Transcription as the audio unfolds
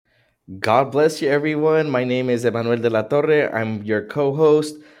God bless you, everyone. My name is Emanuel de la Torre. I'm your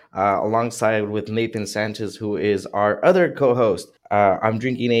co-host, alongside with Nathan Sanchez, who is our other co-host. I'm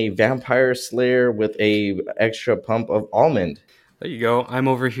drinking a Vampire Slayer with a extra pump of almond. There you go. I'm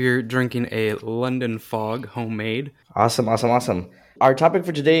over here drinking a London Fog homemade. Awesome, awesome, awesome. Our topic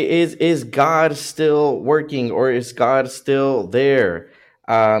for today is God still working, or is God still there?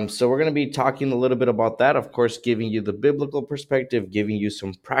 So we're going to be talking a little bit about that, of course, giving you the biblical perspective, giving you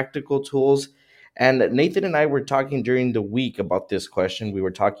some practical tools. And Nathan and I were talking during the week about this question. We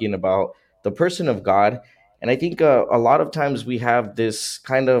were talking about the person of God. And I think a lot of times we have this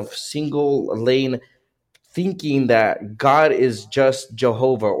kind of single lane thinking that God is just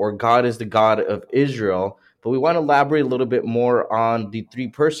Jehovah or God is the God of Israel. But we want to elaborate a little bit more on the three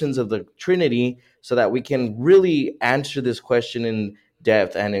persons of the Trinity so that we can really answer this question in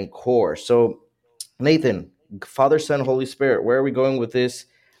depth and in core. So, Nathan, Father, Son, Holy Spirit, where are we going with this?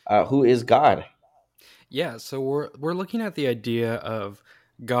 Who is God? Yeah, so we're looking at the idea of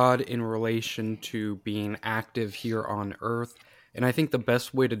God in relation to being active here on earth. And I think the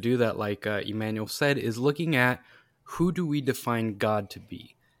best way to do that, like Emmanuel said, is looking at who do we define God to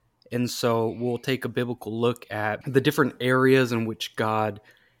be. And so we'll take a biblical look at the different areas in which God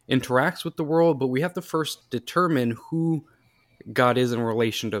interacts with the world, but we have to first determine who God is in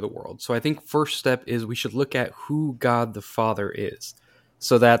relation to the world. So I think first step is we should look at who God the Father is.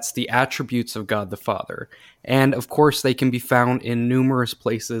 So that's the attributes of God the Father. And of course, they can be found in numerous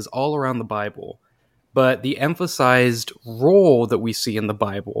places all around the Bible. But the emphasized role that we see in the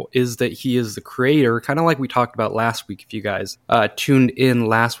Bible is that he is the creator, kind of like we talked about last week. If you guys tuned in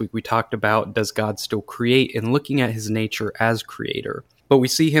last week, we talked about does God still create and looking at his nature as creator. But we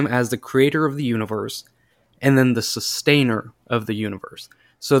see him as the creator of the universe and then the sustainer of the universe.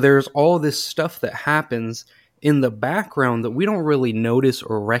 So there's all this stuff that happens in the background that we don't really notice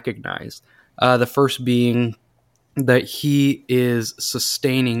or recognize. The first being that he is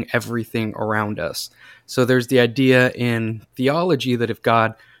sustaining everything around us. So there's the idea in theology that if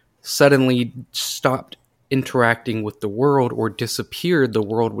God suddenly stopped interacting with the world or disappeared, the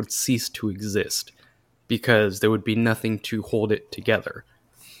world would cease to exist because there would be nothing to hold it together.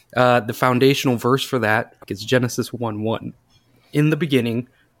 The foundational verse for that is Genesis 1:1. In the beginning,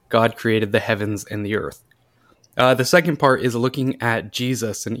 God created the heavens and the earth. The second part is looking at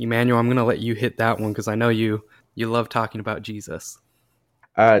Jesus. And Emmanuel, I'm going to let you hit that one because I know you love talking about Jesus.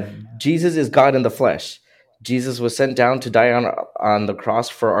 Uh, Jesus is God in the flesh. Jesus was sent down to die on the cross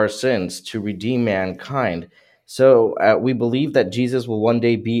for our sins to redeem mankind. So we believe that Jesus will one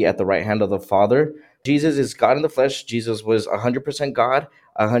day be at the right hand of the Father. Jesus is God in the flesh. Jesus was 100% God,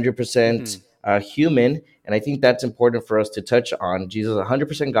 100% Mm-hmm. human. And I think that's important for us to touch on. Jesus is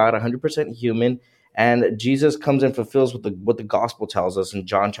 100% God, 100% human. And Jesus comes and fulfills what the gospel tells us in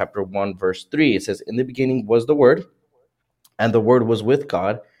John chapter 1, verse 3. It says, "In the beginning was the Word, and the Word was with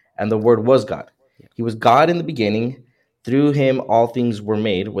God, and the Word was God. Yeah. He was God in the beginning. Through him all things were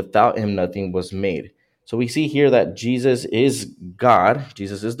made. Without him nothing was made." So we see here that Jesus is God.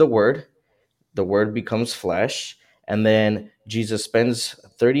 Jesus is the Word. The Word becomes flesh. And then Jesus spends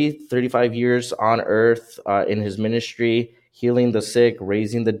 35 years on earth in his ministry, healing the sick,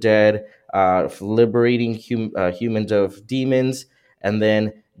 raising the dead, liberating humans of demons. And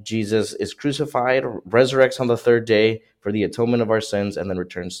then Jesus is crucified, resurrects on the third day for the atonement of our sins, and then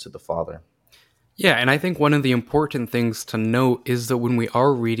returns to the Father. Yeah, and I think one of the important things to note is that when we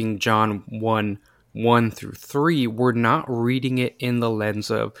are reading John 1 1 through 3, we're not reading it in the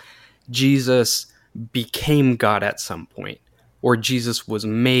lens of Jesus became God at some point, or Jesus was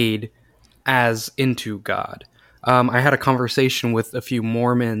made as into God. I had a conversation with a few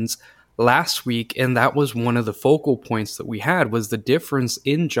Mormons last week, and that was one of the focal points that we had was the difference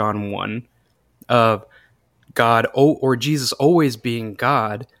in John 1 of God or Jesus always being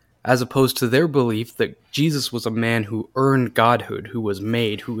God, as opposed to their belief that Jesus was a man who earned godhood, who was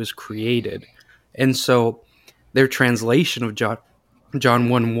made, who was created. And so their translation of John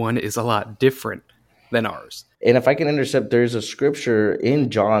 1 1 is a lot different than ours. And if I can intercept, there's a scripture in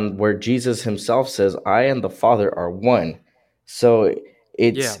John where Jesus himself says, "I and the Father are one." So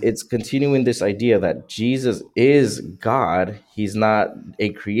Yeah. it's continuing this idea that Jesus is God. He's not a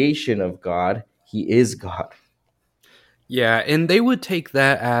creation of God. He is God. Yeah. And they would take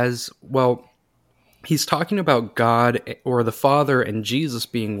that as, well, he's talking about God or the Father and Jesus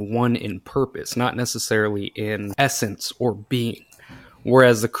being one in purpose, not necessarily in essence or being.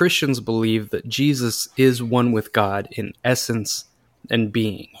 Whereas the Christians believe that Jesus is one with God in essence and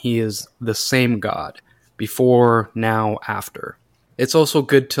being. He is the same God before, now, after. It's also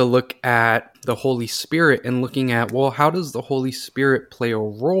good to look at the Holy Spirit and looking at, well, how does the Holy Spirit play a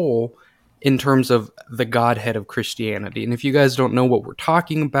role in terms of the Godhead of Christianity? And if you guys don't know what we're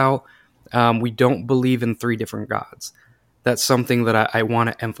talking about, we don't believe in three different gods. That's something that I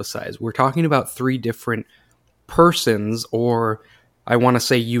want to emphasize. We're talking about three different persons, or I want to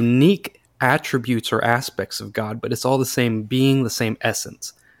say unique attributes or aspects of God, but it's all the same being, the same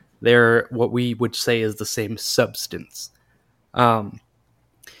essence. They're what we would say is the same substance. Um,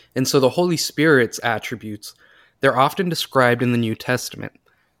 and so the Holy Spirit's attributes, they're often described in the New Testament.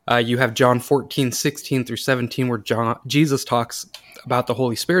 You have John 14:16 through 17, where Jesus talks about the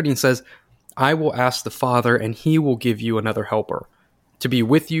Holy Spirit and says, I will ask the Father, and he will give you another helper to be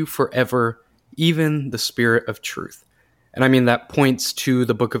with you forever, even the Spirit of truth. And I mean, that points to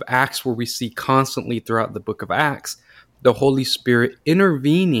the book of Acts, where we see constantly throughout the book of Acts the Holy Spirit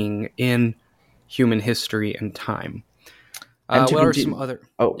intervening in human history and time. And to What are some continue, other?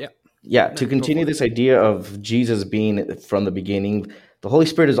 oh, Yeah, yeah, no, to go continue for it. this idea of Jesus being from the beginning, the Holy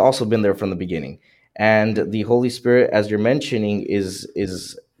Spirit has also been there from the beginning. And the Holy Spirit, as you're mentioning,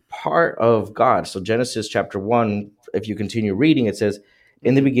 is part of God. So Genesis chapter 1, if you continue reading, it says,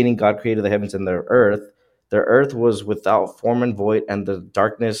 in the Mm-hmm. beginning, God created the heavens and the earth. The earth was without form and void, and the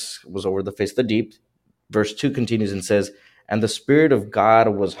darkness was over the face of the deep. Verse 2 continues and says, and the Spirit of God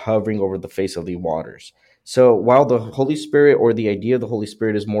was hovering over the face of the waters. So while the Holy Spirit, or the idea of the Holy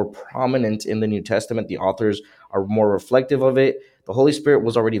Spirit, is more prominent in the New Testament, the authors are more reflective of it. The Holy Spirit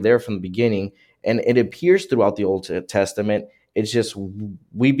was already there from the beginning, and it appears throughout the Old Testament. It's just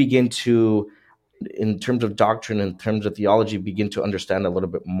we begin to, in terms of doctrine, in terms of theology, begin to understand a little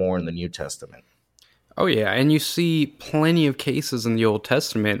bit more in the New Testament. Oh, yeah. And you see plenty of cases in the Old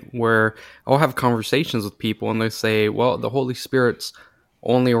Testament where I'll have conversations with people and they say, well, the Holy Spirit's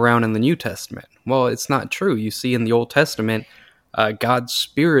only around in the New Testament. Well, it's not true. You see in the Old Testament, God's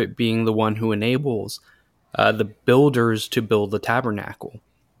Spirit being the one who enables the builders to build the tabernacle.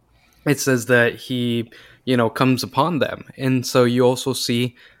 It says that he, comes upon them. And so you also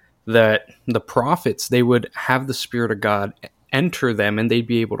see that the prophets, they would have the Spirit of God enter them and they'd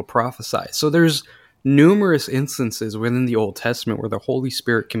be able to prophesy. So there's numerous instances within the Old Testament where the Holy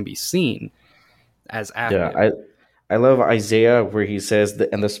Spirit can be seen as Yeah, active. I love Isaiah where he says, that,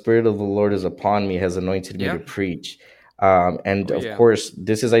 and the Spirit of the Lord is upon me, has anointed me to Yeah. preach. And Oh, of yeah. course,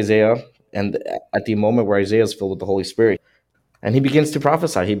 this is Isaiah. And at the moment where Isaiah is filled with the Holy Spirit, and he begins to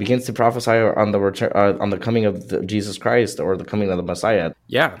prophesy. He begins to prophesy on the return, on the coming of Jesus Christ, or the coming of the Messiah.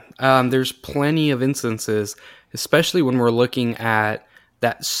 Yeah. There's plenty of instances, especially when we're looking at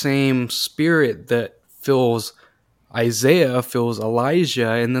that same Spirit that fills Isaiah, fills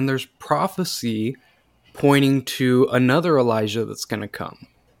Elijah, and then there's prophecy pointing to another Elijah that's going to come.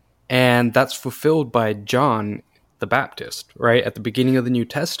 And that's fulfilled by John the Baptist, right? At the beginning of the New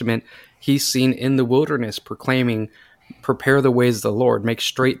Testament, he's seen in the wilderness proclaiming, prepare the ways of the Lord, make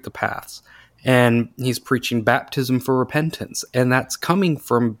straight the paths. And he's preaching baptism for repentance. And that's coming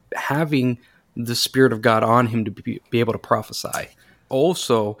from having the Spirit of God on him to be able to prophesy.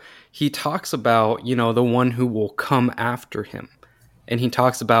 Also, he talks about, the one who will come after him. And he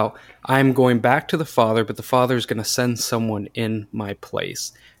talks about, I'm going back to the Father, but the Father is going to send someone in my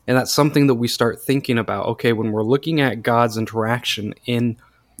place. And that's something that we start thinking about. Okay, when we're looking at God's interaction in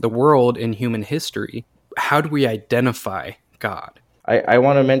the world, in human history, how do we identify God? I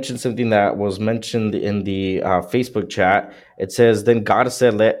want to mention something that was mentioned in the Facebook chat. It says, then God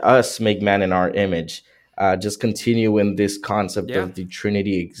said, let us make man in our image. Just continue in this concept Yeah. of the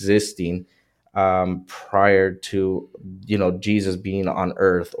Trinity existing prior to, Jesus being on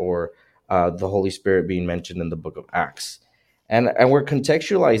earth, or the Holy Spirit being mentioned in the book of Acts. And we're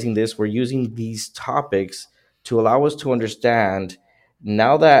contextualizing this. We're using these topics to allow us to understand,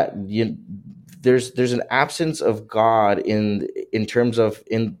 now that there's an absence of God in terms of,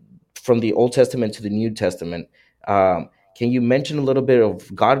 in from the Old Testament to the New Testament. Can you mention a little bit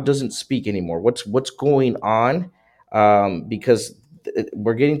of, God doesn't speak anymore? What's going on? Because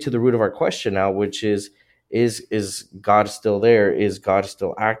we're getting to the root of our question now, which is God still there? Is God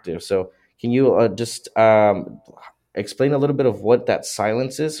still active? So can you just explain a little bit of what that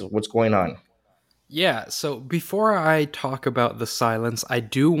silence is? What's going on? Yeah, so before I talk about the silence, I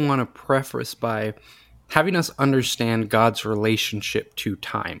do want to preface by having us understand God's relationship to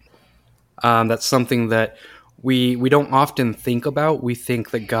time. That's something that we don't often think about. We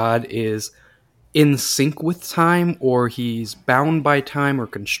think that God is in sync with time, or he's bound by time or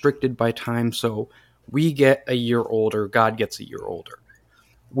constricted by time. So we get a year older, God gets a year older.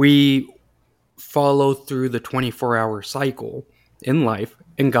 We follow through the 24-hour cycle in life,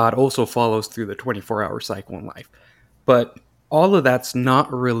 and God also follows through the 24-hour cycle in life. But all of that's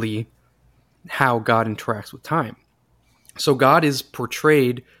not really how God interacts with time. So God is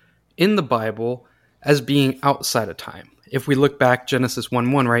portrayed in the Bible as being outside of time. If we look back, Genesis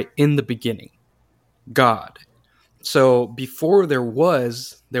 1:1, right? In the beginning, God. So before there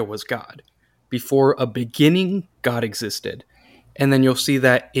was God. Before a beginning, God existed. And then you'll see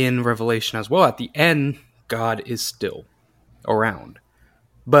that in Revelation as well. At the end, God is still around.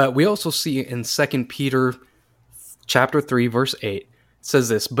 But we also see in 2 Peter chapter 3, verse 8, it says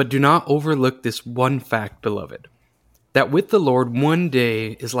this, "But do not overlook this one fact, beloved, that with the Lord 1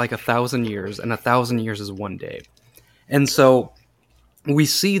 day is like 1,000 years, and 1,000 years is 1 day." And so we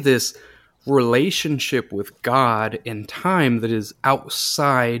see this relationship with God in time that is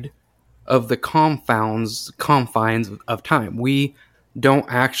outside of the confines of time. We don't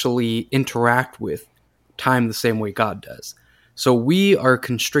actually interact with time the same way God does. So we are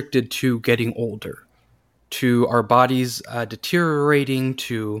constricted to getting older, to our bodies deteriorating,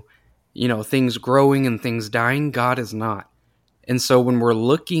 to things growing and things dying. God is not. And so when we're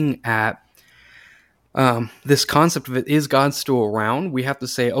looking at this concept of it, is God still around? We have to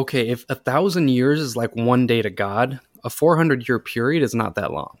say, okay, if 1,000 years is like 1 day to God, a 400-year period is not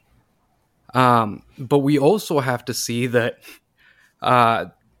that long. But we also have to see that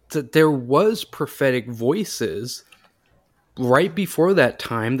there was prophetic voices right before that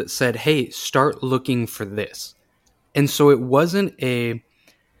time that said, hey, start looking for this. And so it wasn't a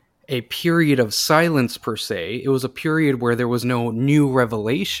period of silence per se. It was a period where there was no new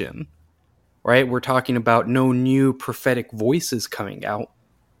revelation, right? We're talking about no new prophetic voices coming out,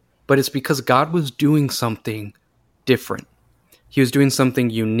 but it's because God was doing something different. He was doing something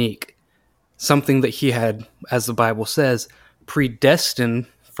unique, something that he had, as the Bible says, predestined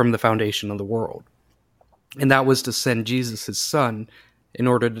from the foundation of the world. And that was to send Jesus, his son, in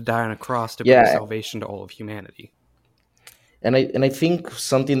order to die on a cross to bring salvation to all of humanity. And I think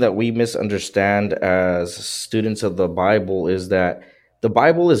something that we misunderstand as students of the Bible is that the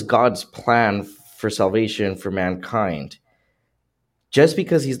Bible is God's plan for salvation for mankind. Just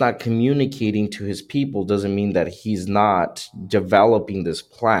because he's not communicating to his people doesn't mean that he's not developing this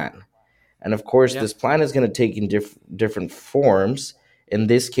plan. And of course, this plan is going to take in different forms. In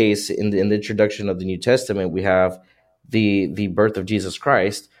this case, in the introduction of the New Testament, we have the birth of Jesus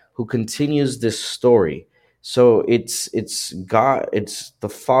Christ, who continues this story. So it's God, it's the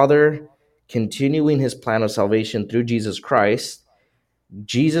Father continuing his plan of salvation through Jesus Christ.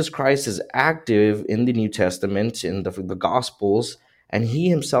 Jesus Christ is active in the New Testament, in the Gospels, and he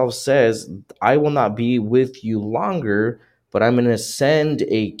himself says, I will not be with you longer, but I'm going to send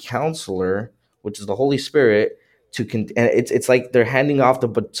a counselor, which is the Holy Spirit, and it's like they're handing off the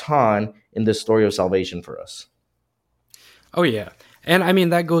baton in the story of salvation for us. Oh, yeah. And I mean,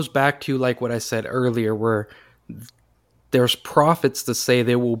 that goes back to like what I said earlier, where there's prophets that say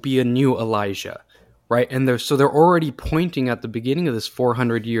there will be a new Elijah, right? And they're already pointing at the beginning of this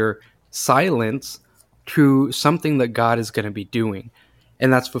 400-year silence to something that God is going to be doing.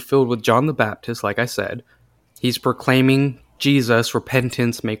 And that's fulfilled with John the Baptist, like I said. He's proclaiming Jesus,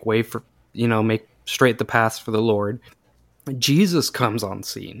 repentance, make way for, make straight the paths for the Lord. Jesus comes on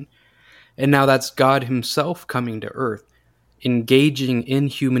scene. And now that's God himself coming to earth, engaging in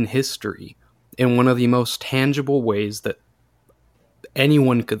human history in one of the most tangible ways that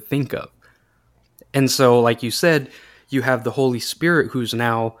anyone could think of. And so, like you said, you have the Holy Spirit who's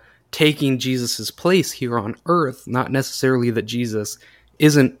now taking Jesus's place here on earth. Not necessarily that Jesus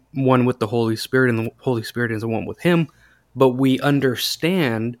isn't one with the Holy Spirit and the Holy Spirit isn't one with him, but we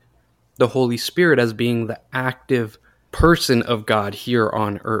understand the Holy Spirit as being the active person of God here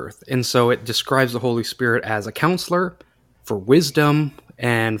on earth. And so it describes the Holy Spirit as a counselor for wisdom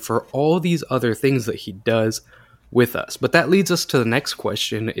and for all these other things that he does with us. But that leads us to the next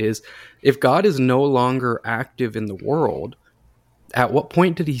question is, if God is no longer active in the world, at what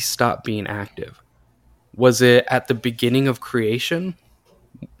point did he stop being active? Was it at the beginning of creation?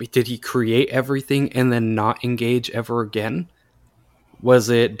 Did he create everything and then not engage ever again? Was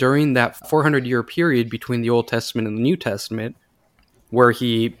it during that 400-year period between the Old Testament and the New Testament where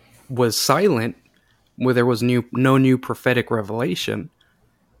he was silent, where there was no new prophetic revelation?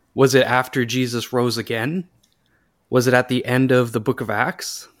 Was it after Jesus rose again? Was it at the end of the book of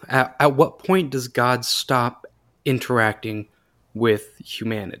Acts? At what point does God stop interacting with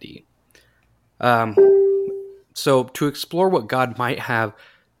humanity? So to explore what God might have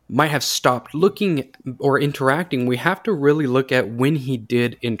stopped looking or interacting, we have to really look at when he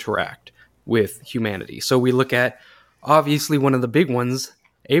did interact with humanity. So we look at, obviously, one of the big ones,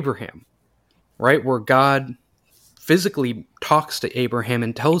 Abraham, right? Where God physically talks to Abraham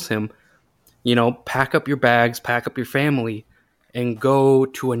and tells him, pack up your bags, pack up your family, and go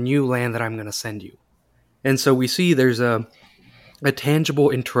to a new land that I'm going to send you. And so we see there's a tangible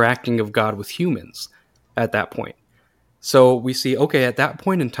interacting of God with humans at that point. So we see, okay, at that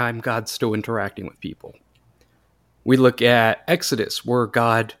point in time, God's still interacting with people. We look at Exodus, where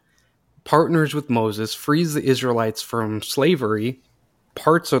God partners with Moses, frees the Israelites from slavery,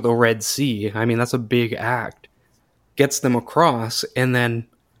 parts of the Red Sea. I mean, that's a big act. Gets them across, and then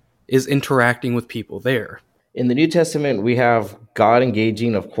is interacting with people there. In the New Testament, we have God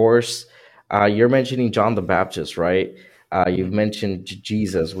engaging, of course. You're mentioning John the Baptist, right? You've mentioned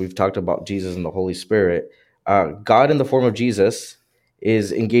Jesus. We've talked about Jesus and the Holy Spirit. God, in the form of Jesus,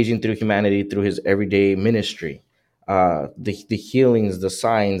 is engaging through humanity through his everyday ministry. The healings, the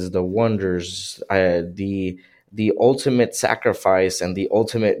signs, the wonders, the ultimate sacrifice, and the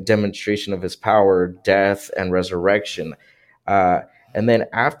ultimate demonstration of his power, death, and resurrection. Uh, and then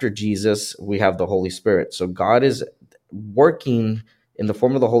after Jesus, we have the Holy Spirit. So God is working in the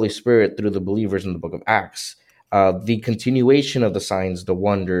form of the Holy Spirit through the believers in the book of Acts. The continuation of the signs, the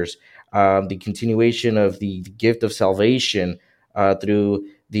wonders, the continuation of the gift of salvation through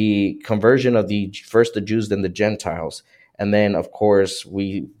the conversion of the first the Jews, then the Gentiles. And then, of course,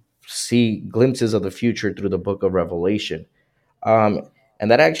 we see glimpses of the future through the book of Revelation. Um, and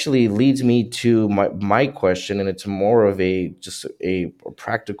that actually leads me to my question, and it's more of a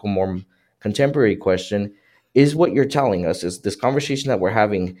practical, more contemporary question. Is what you're telling us, is this conversation that we're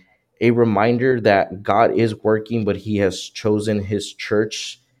having, a reminder that God is working, but he has chosen his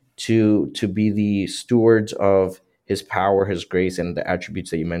church to be the stewards of his power, his grace, and the attributes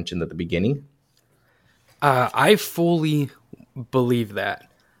that you mentioned at the beginning? I fully believe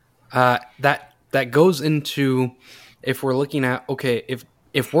that. That goes into, if we're looking at, okay,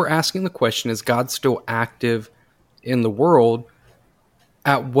 if we're asking the question, is God still active in the world?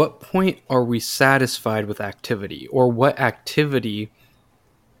 At what point are we satisfied with activity, or what activity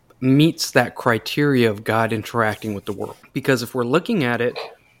meets that criteria of God interacting with the world? Because if we're looking at it,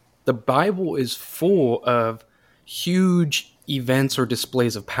 the Bible is full of huge events or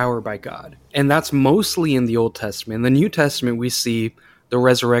displays of power by God. And that's mostly in the Old Testament. In the New Testament, we see the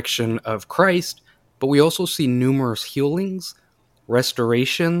resurrection of Christ, but we also see numerous healings,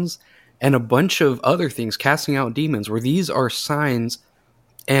 restorations, and a bunch of other things, casting out demons, where these are signs.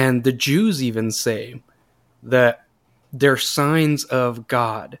 And the Jews even say that they're signs of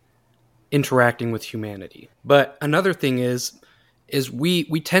God interacting with humanity. But another thing is we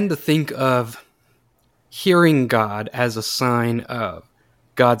tend to think of hearing God as a sign of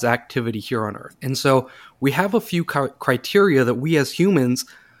God's activity here on earth. And so we have a few criteria that we as humans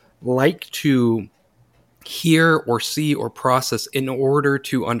like to hear or see or process in order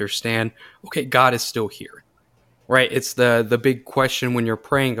to understand, okay, God is still here. Right? It's the big question when you're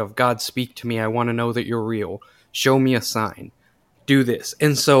praying of, God, speak to me. I want to know that you're real. Show me a sign. Do this.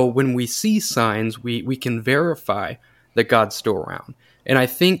 And so when we see signs, we can verify that God's still around. And I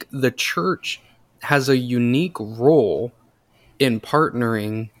think the church has a unique role in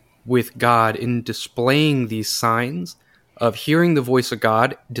partnering with God in displaying these signs of hearing the voice of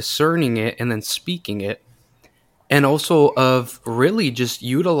God, discerning it, and then speaking it, and also of really just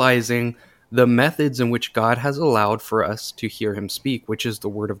utilizing the methods in which God has allowed for us to hear him speak, which is the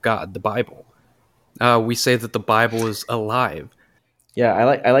word of God, the Bible. We say that the Bible is alive. Yeah,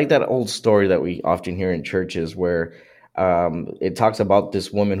 I like that old story that we often hear in churches where it talks about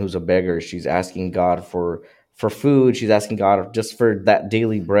this woman who's a beggar. She's asking God for food. She's asking God just for that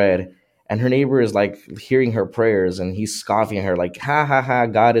daily bread, and her neighbor is like hearing her prayers, and he's scoffing at her like, "Ha ha ha!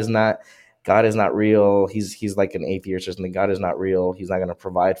 God is not real. He's like an atheist or something. God is not real. He's not going to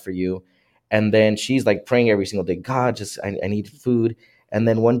provide for you." And then she's like praying every single day. God, just I need food. And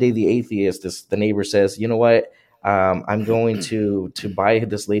then one day the atheist, the neighbor says, "You know what? I'm going to buy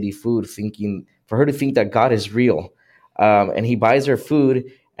this lady food, thinking for her to think that God is real." And he buys her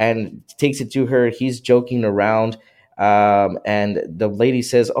food and takes it to her. He's joking around, and the lady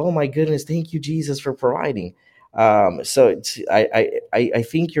says, "Oh my goodness, thank you, Jesus, for providing." So I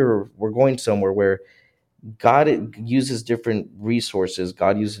think we're going somewhere where God uses different resources.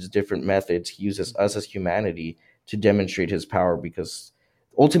 God uses different methods. He uses us as humanity to demonstrate his power, because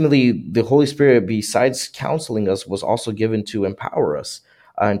ultimately the Holy Spirit, besides counseling us, was also given to empower us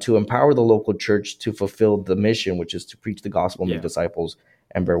and to empower the local church to fulfill the mission, which is to preach the gospel, make Yeah. disciples,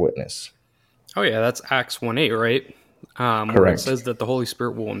 and bear witness. Oh, yeah, that's Acts 1:8, right? Where it Correct. says that the Holy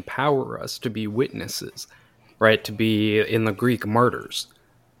Spirit will empower us to be witnesses, right? To be, in the Greek, martyrs,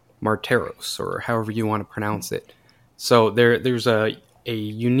 marteros, or however you want to pronounce it. So there's a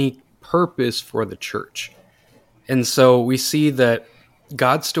unique purpose for the church. And so we see that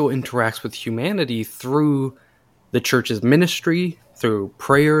God still interacts with humanity through the church's ministry, through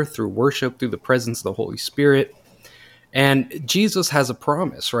prayer, through worship, through the presence of the Holy Spirit. And Jesus has a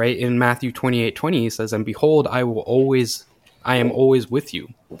promise, right? In Matthew 28:20, he says, "And behold, I am always with you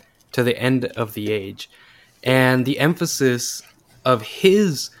to the end of the age." And the emphasis of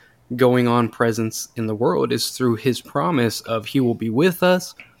his going on presence in the world is through his promise of he will be with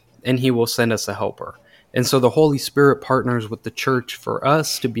us and he will send us a helper. And so the Holy Spirit partners with the church for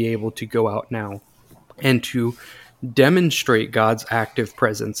us to be able to go out now and to demonstrate God's active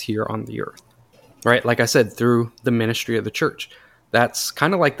presence here on the earth, right? Like I said, through the ministry of the church. That's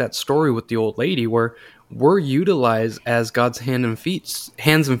kind of like that story with the old lady where we're utilized as God's hands and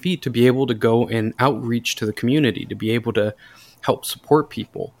feet to be able to go and outreach to the community, to be able to help support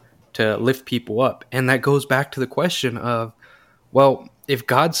people, to lift people up. And that goes back to the question of, well, if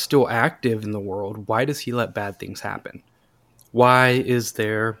God's still active in the world, why does he let bad things happen? Why is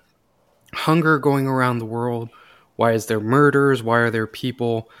there hunger going around the world? Why is there murders? Why are there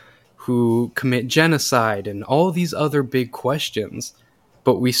people who commit genocide and all these other big questions?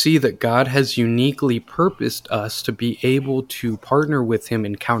 But we see that God has uniquely purposed us to be able to partner with him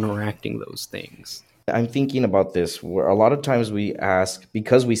in counteracting those things. I'm thinking about this where a lot of times we ask,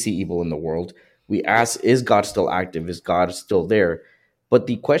 because we see evil in the world, we ask, is God still active? Is God still there? But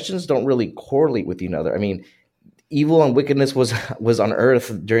the questions don't really correlate with each other. I mean, evil and wickedness was on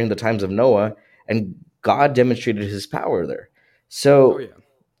earth during the times of Noah, and God demonstrated his power there. Oh, So yeah.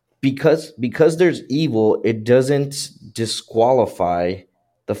 because there's evil, it doesn't disqualify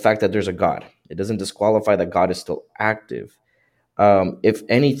the fact that there's a God. It doesn't disqualify that God is still active. If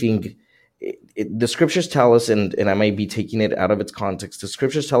anything, the scriptures tell us, and I might be taking it out of its context, the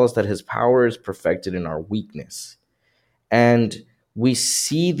scriptures tell us that his power is perfected in our weakness. And we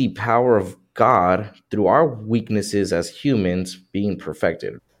see the power of God through our weaknesses as humans being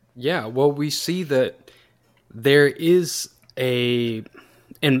perfected. Yeah, well, we see that there is a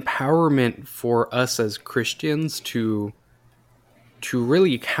empowerment for us as Christians to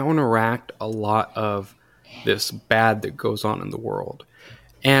really counteract a lot of this bad that goes on in the world.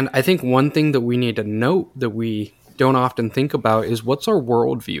 And I think one thing that we need to note that we don't often think about is what's our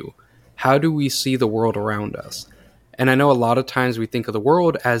worldview? How do we see the world around us? And I know a lot of times we think of the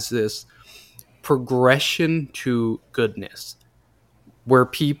world as this progression to goodness, where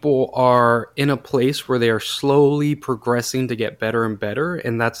people are in a place where they are slowly progressing to get better and better,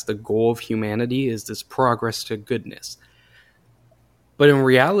 and that's the goal of humanity, is this progress to goodness. But in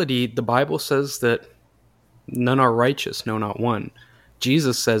reality, the Bible says that none are righteous, no, not one.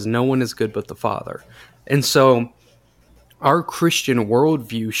 Jesus says no one is good but the Father. And so our Christian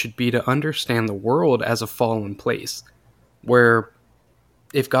worldview should be to understand the world as a fallen place, where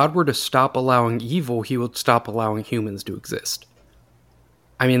if God were to stop allowing evil, he would stop allowing humans to exist.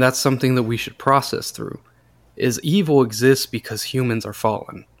 I mean, that's something that we should process through. Is evil exists because humans are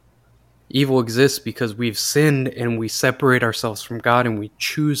fallen. Evil exists because we've sinned and we separate ourselves from God and we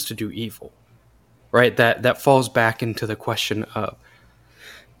choose to do evil. Right? That falls back into the question of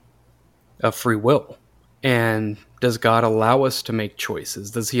free will. And does God allow us to make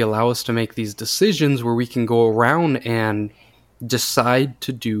choices? Does he allow us to make these decisions where we can go around and decide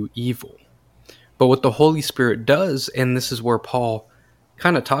to do evil? But what the Holy Spirit does, and this is where Paul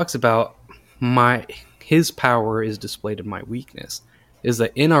kind of talks about his power is displayed in my weakness, is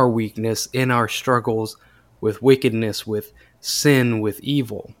that in our weakness, in our struggles with wickedness, with sin, with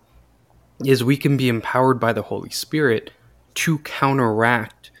evil, is we can be empowered by the Holy Spirit to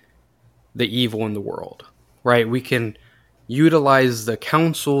counteract the evil in the world, right? We can utilize the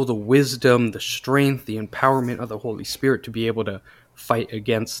counsel, the wisdom, the strength, the empowerment of the Holy Spirit to be able to fight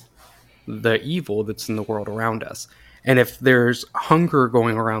against the evil that's in the world around us. And if there's hunger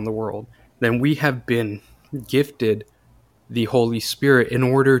going around the world, then we have been gifted the Holy Spirit in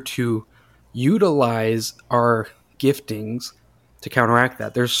order to utilize our giftings to counteract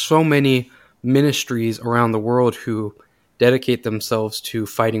that. There's so many ministries around the world who dedicate themselves to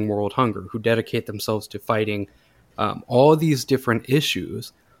fighting world hunger, who dedicate themselves to fighting all these different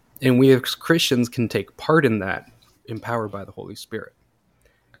issues. And we as Christians can take part in that, empowered by the Holy Spirit.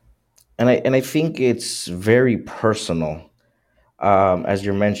 And I think it's very personal, as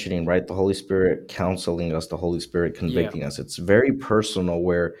you're mentioning, right? The Holy Spirit counseling us, the Holy Spirit Yeah. convicting us. It's very personal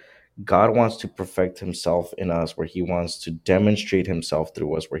where God wants to perfect himself in us, where he wants to demonstrate himself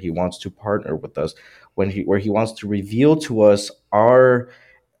through us, where he wants to partner with us, where he wants to reveal to us our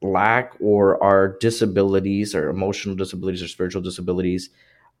lack or our disabilities, or emotional disabilities or spiritual disabilities,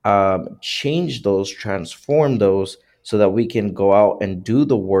 change those, transform those, so that we can go out and do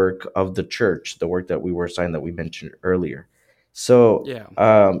the work of the church, the work that we were assigned, that we mentioned earlier. So, Yeah,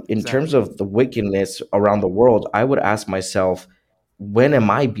 in terms exactly. of the wickedness around the world, I would ask myself, when am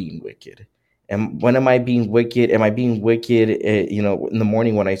I being wicked? And when am I being wicked? Am I being wicked? In the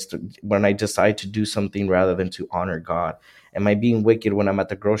morning when when I decide to do something rather than to honor God? Am I being wicked when I'm at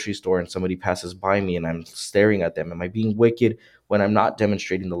the grocery store and somebody passes by me and I'm staring at them? Am I being wicked when I'm not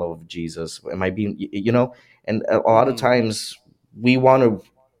demonstrating the love of Jesus? Am I being, And a lot of Hmm. times we want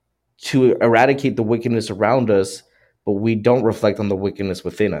to eradicate the wickedness around us, but we don't reflect on the wickedness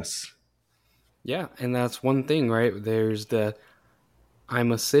within us. Yeah, and that's one thing, right? There's the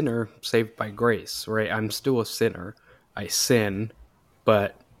I'm a sinner saved by grace, right? I'm still a sinner. I sin,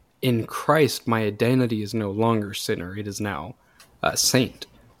 but in Christ, my identity is no longer sinner. It is now a saint.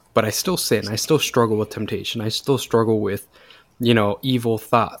 But I still sin. I still struggle with temptation. I still struggle with, evil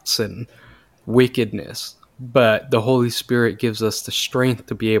thoughts and wickedness. But the Holy Spirit gives us the strength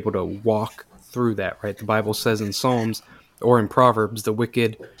to be able to walk through that, right? The Bible says in Psalms or in Proverbs, the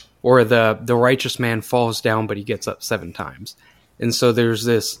wicked or the righteous man falls down, but he gets up 7 times. And so there's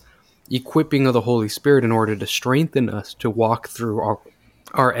this equipping of the Holy Spirit in order to strengthen us to walk through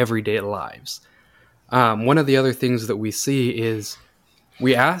our everyday lives. One of the other things that we see is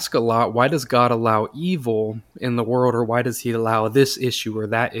we ask a lot, why does God allow evil in the world, or why does he allow this issue or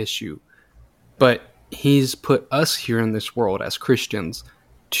that issue? But he's put us here in this world as Christians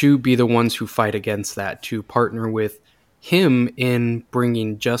to be the ones who fight against that, to partner with him in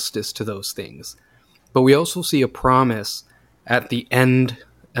bringing justice to those things. But we also see a promise at the end,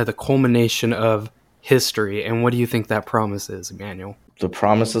 at the culmination of history. And what do you think that promise is, Emmanuel? The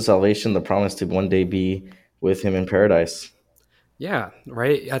promise of salvation, the promise to one day be with him in paradise. Yeah,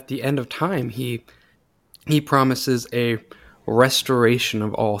 right. At the end of time, he promises a restoration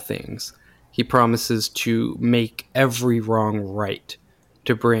of all things. He promises to make every wrong right,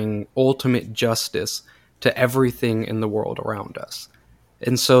 to bring ultimate justice to everything in the world around us.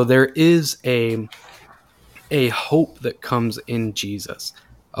 And so there is a hope that comes in Jesus,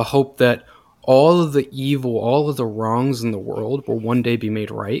 a hope that all of the evil, all of the wrongs in the world will one day be made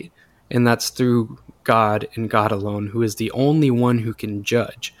right. And that's through God and God alone, who is the only one who can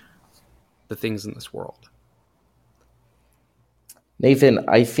judge the things in this world. Nathan,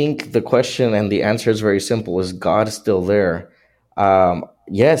 I think the question and the answer is very simple. Is God still there?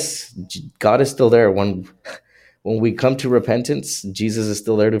 Yes, God is still there. When we come to repentance, Jesus is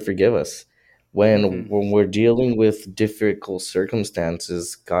still there to forgive us. When Mm-hmm. when we're dealing with difficult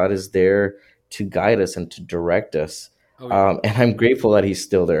circumstances, God is there to guide us and to direct us. Oh, yeah. And I'm grateful that He's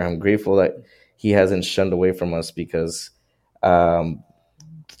still there. I'm grateful that He hasn't shunned away from us because um,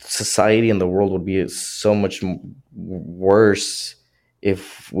 society and the world would be so much worse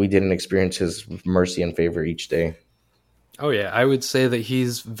if we didn't experience His mercy and favor each day. Oh, yeah. I would say that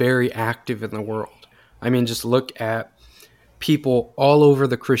he's very active in the world. I mean, just look at people all over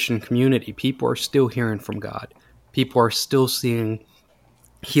the Christian community. People are still hearing from God, people are still seeing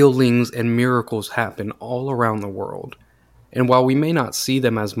healings and miracles happen all around the world. And while we may not see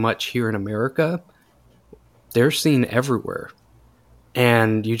them as much here in America, they're seen everywhere.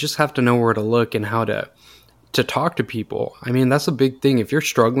 And you just have to know where to look and how to talk to people. I mean, that's a big thing. If you're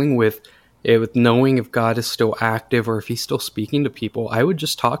struggling with with knowing if God is still active or if he's still speaking to people, I would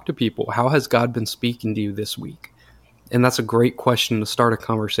just talk to people. How has God been speaking to you this week? And that's a great question to start a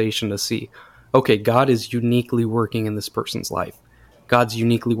conversation to see, okay, God is uniquely working in this person's life. God's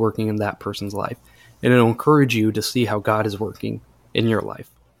uniquely working in that person's life. And it'll encourage you to see how God is working in your life.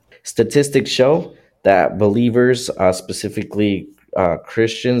 Statistics show that believers, specifically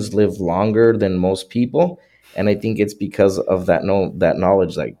Christians, live longer than most people, and I think it's because of that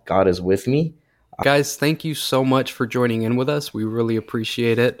knowledge that God is with me. Guys, thank you so much for joining in with us. We really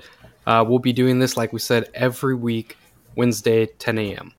appreciate it. We'll be doing this, like we said, every week, Wednesday, 10 a.m.